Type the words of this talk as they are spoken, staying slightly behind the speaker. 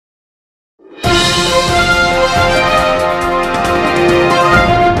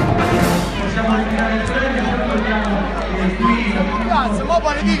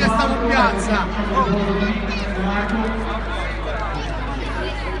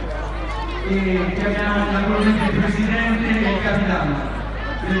e chiamiamo naturalmente il presidente e il capitano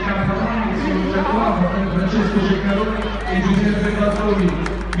del Campanone, che sono già qua, Francesco Ceccalone e Giuseppe Baltoni,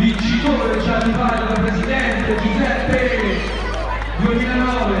 vincitore già di fare da presidente. Giuseppe,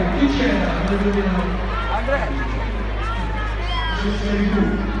 2009, chi c'era nel 2009? Andrea. Sei tu.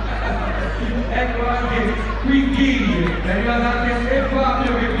 Ecco anche Quintini, è arrivato anche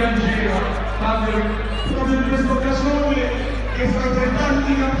Fabio che piangeva. Fabio, proprio in questa occasione che fra 30 anni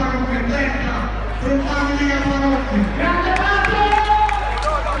di Campanone, 30 anni di Campanone. Grande Fabio!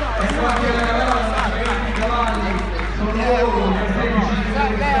 Ecco anche la cavalla, i cavalli, sono loro, gli atletici che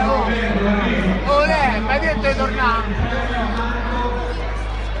stanno vivendo la vita. Olè, mi hai detto di tornare.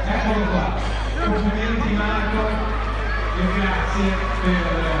 Eccolo qua, complimenti Marco e grazie per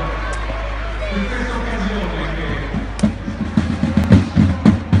questa occasione che...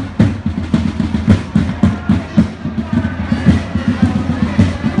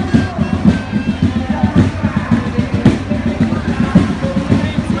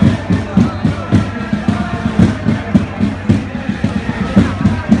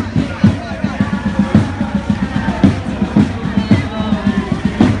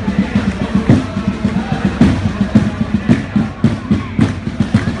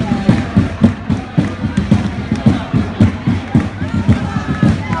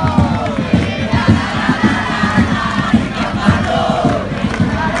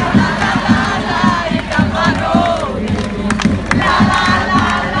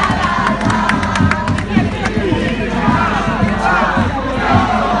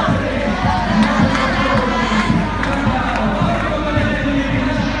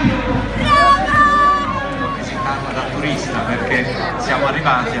 Perché siamo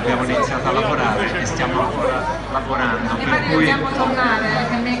arrivati, abbiamo iniziato a lavorare e stiamo ancora lavorando. E poi dobbiamo tornare,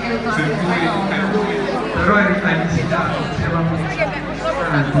 anche a me che lo però hai visitato, siamo in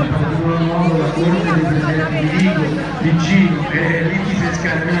un modo la corte dei presidenti di Vigo, vicino, e lì ti sei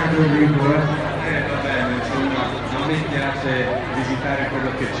scatenato Vigo, Va bene, insomma, non mi piace visitare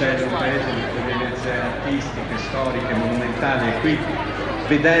quello che c'è nel paese, le provenienze artistiche, storiche, monumentali, e qui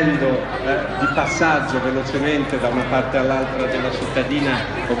vedendo di passaggio velocemente da una parte all'altra della cittadina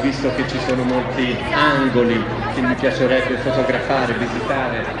ho visto che ci sono molti angoli che mi piacerebbe fotografare,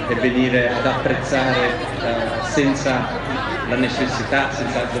 visitare e venire ad apprezzare senza la necessità,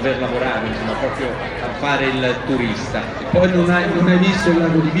 senza dover lavorare, insomma, proprio a fare il turista. Poi non hai visto il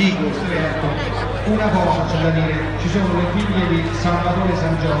lago di Vigo? Una cosa c'è da dire, ci sono le figlie di Salvatore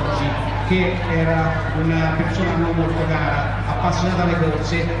San Giorgi, che era una persona non molto cara, appassionata alle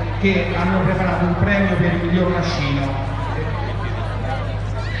corse, che hanno preparato un premio per il miglior lascino.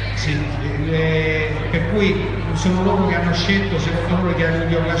 Sì, per cui sono loro che hanno scelto, secondo loro, che è il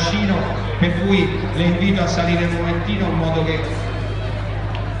miglior lascino, per cui le invito a salire un momentino in modo che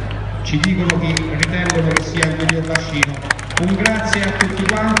ci dicono chi ritengono che sia il miglior lascino. Un grazie a tutti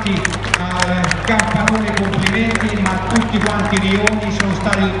quanti, al Campanone complimenti, ma a tutti quanti i rioni sono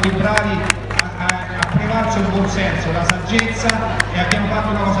stati tutti bravi, ha prevalso il buon senso, la saggezza, e abbiamo fatto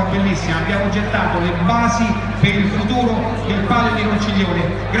una cosa bellissima, abbiamo gettato le basi per il futuro del palio di Ronciglione.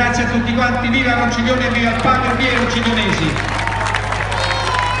 Grazie a tutti quanti, viva Ronciglione e viva il palio e viva i ronciglionesi!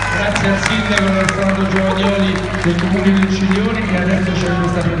 Grazie al sindaco Alessandro Giovagnoli del comune di Ronciglione, e adesso c'è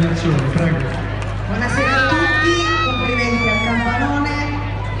questa premiazione, prego. Buonasera a tutti, complimenti al Campanone.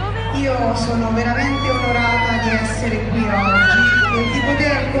 Io sono veramente onorata di essere qui oggi e di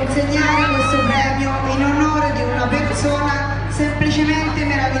poter consegnare questo premio in onore di una persona semplicemente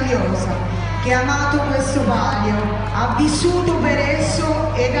meravigliosa, che ha amato questo palio, ha vissuto per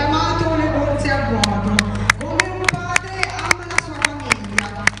esso ed ha amato le corse a vuoto, come un padre ama la sua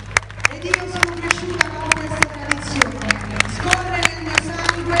famiglia. Ed io sono cresciuta con questa tradizione, scorre nel mio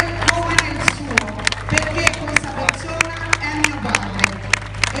sangue come nel suo, perché questa persona è mio padre.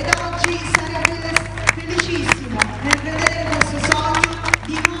 Ed oggi sarebbe felicissimo nel vedere questo sogno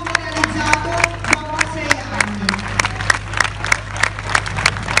di nuovo realizzato dopo 6 anni.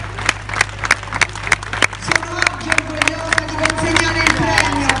 Sono oggi orgogliosa di consegnare il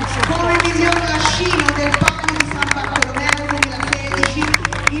premio come miglior lascino del palio di San Bartolomeo 2016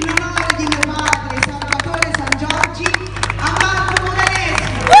 in onore di mio padre Salvatore San Giorgi a Marco Modenesi.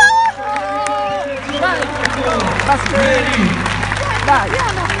 Dai!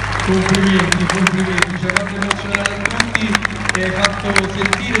 Complimenti, complimenti, ci hai fatto emozionare tutti e hai fatto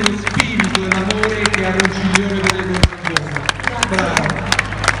sentire lo spirito e l'amore che ha Ronciglione per le persone. Bravo.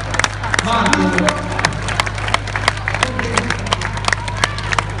 Marco.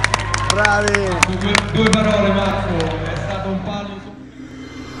 Bravi! Due parole Marco, è stato un palo.